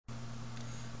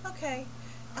Okay,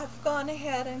 I've gone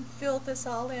ahead and filled this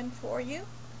all in for you,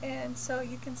 and so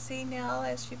you can see now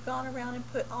as you've gone around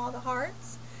and put all the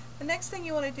hearts. The next thing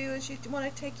you want to do is you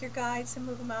want to take your guides and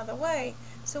move them out of the way.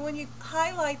 So when you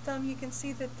highlight them, you can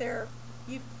see that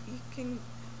you can,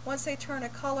 once they turn a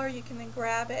color, you can then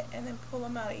grab it and then pull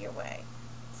them out of your way.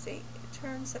 See, it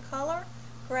turns the color,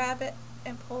 grab it,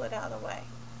 and pull it out of the way.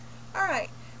 Alright,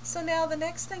 so now the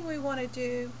next thing we want to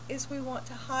do is we want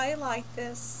to highlight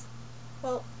this.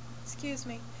 Well, excuse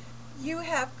me, you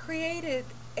have created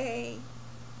a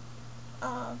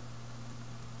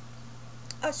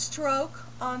stroke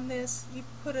on this. You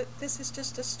put it, this is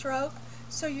just a stroke,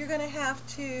 so you're going to have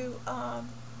to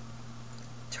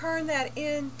turn that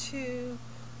into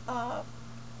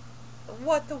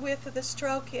what the width of the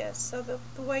stroke is. So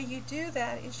the way you do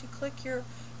that is you click your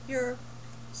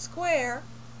square,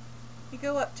 you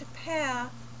go up to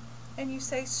path, and you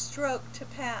say stroke to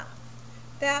path.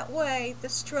 That way the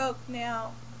stroke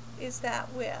now is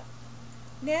that width.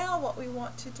 Now what we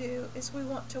want to do is we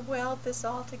want to weld this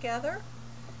all together.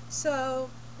 So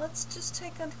let's just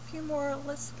take a few more,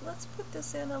 let's put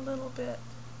this in a little bit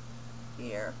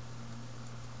here.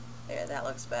 There, that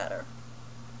looks better.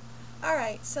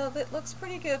 Alright, so that looks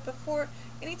pretty good.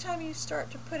 Anytime you start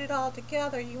to put it all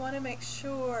together, you want to make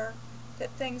sure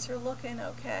that things are looking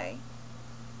okay.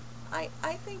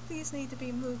 I think these need to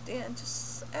be moved in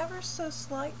just ever so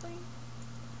slightly.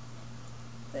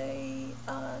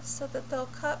 So that they'll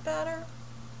cut better.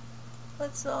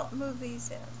 Let's move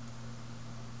these in.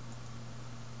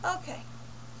 Okay,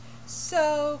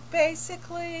 so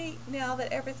basically now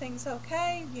that everything's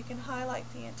okay, you can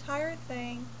highlight the entire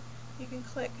thing. You can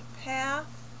click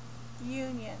Path,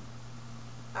 Union.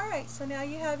 Alright, so now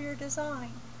you have your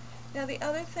design. Now the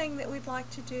other thing that we'd like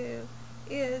to do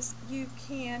is you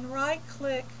can right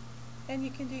click and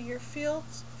you can do your fill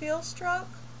stroke,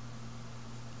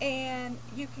 and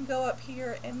you can go up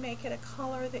here and make it a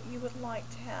color that you would like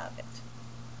to have it.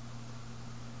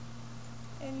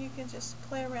 And you can just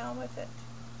play around with it.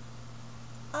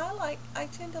 I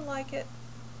tend to like it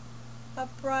a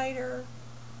brighter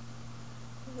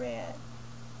red.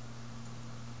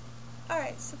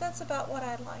 Alright, so that's about what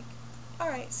I'd like.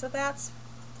 Alright, so that's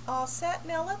all set.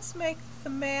 Now let's make the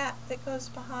mat that goes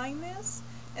behind this,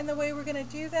 and the way we're going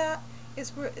to do that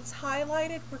is it's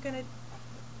highlighted. We're going to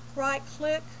right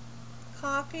click,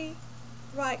 copy,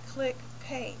 right click,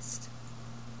 paste.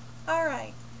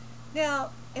 Alright,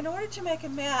 now in order to make a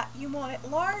mat you want it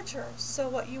larger, so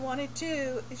what you want to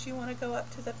do is you want to go up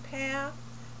to the path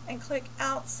and click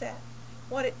Outset.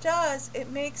 What it does, it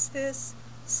makes this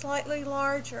slightly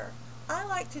larger. I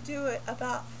like to do it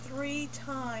about 3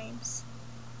 times.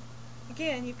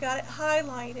 Again, you've got it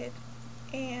highlighted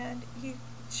and you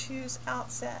choose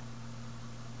Outset.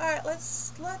 Alright,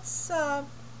 let's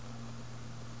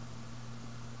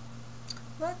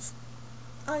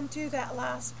undo that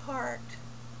last part.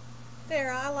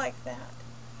 There, I like that.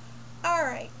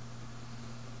 Alright,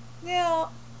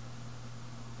 now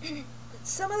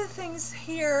some of the things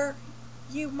here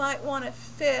you might want to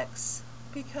fix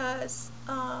because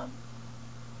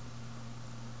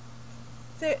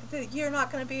you're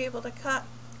not going to be able to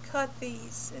cut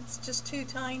these. It's just too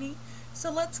tiny.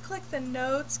 So let's click the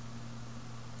Nodes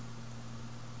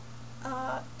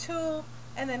tool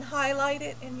and then highlight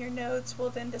it, and your nodes will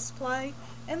then display.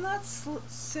 And let's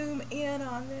zoom in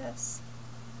on this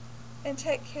and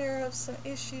take care of some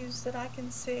issues that I can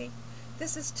see.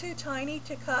 This is too tiny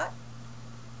to cut,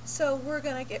 so we're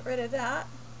going to get rid of that.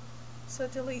 So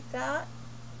delete that.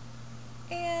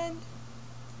 And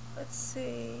let's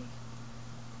see,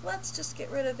 let's just get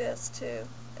rid of this too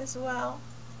as well.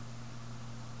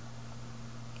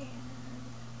 And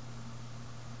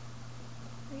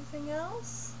anything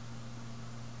else?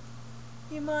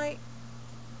 You might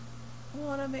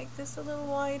want to make this a little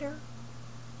wider.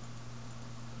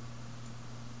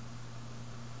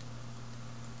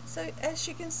 So as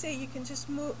you can see, you can just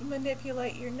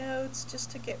manipulate your nodes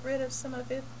just to get rid of some of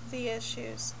the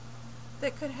issues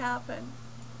that could happen.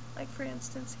 Like for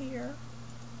instance here,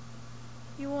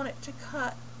 you want it to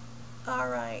cut.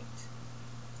 Alright,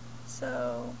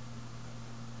 so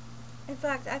in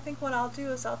fact I think what I'll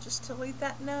do is I'll just delete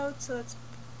that node so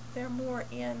they're more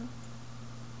in.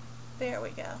 There we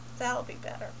go, that'll be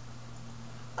better.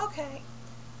 Okay,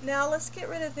 now let's get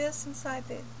rid of this inside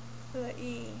the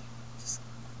E.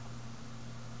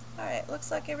 Alright, looks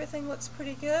like everything looks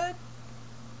pretty good.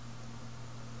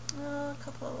 A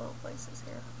couple of little places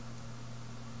here.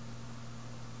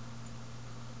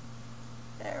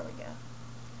 There we go.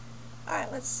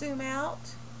 Alright, let's zoom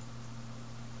out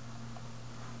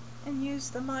and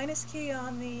use the minus key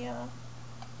on the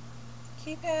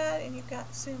keypad and you've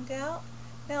got zoomed out.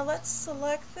 Now let's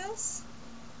select this.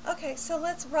 Okay, so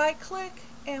let's right click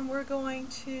and we're going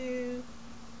to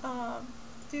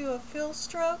do a fill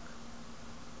stroke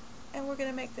and we're going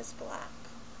to make this black.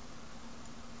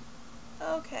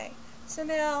 Okay, so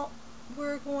now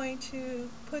we're going to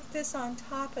put this on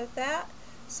top of that.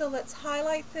 So let's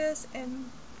highlight this and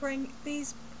bring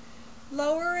these,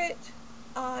 lower it.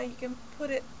 You can put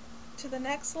it to the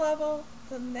next level,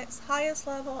 the next highest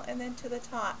level, and then to the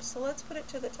top. So let's put it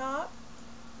to the top.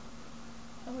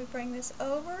 And we bring this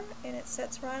over and it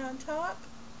sits right on top.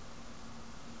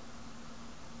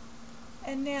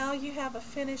 And now you have a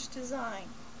finished design.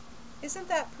 Isn't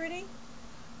that pretty?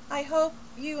 I hope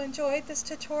you enjoyed this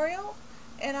tutorial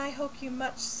and I hope you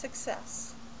much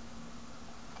success.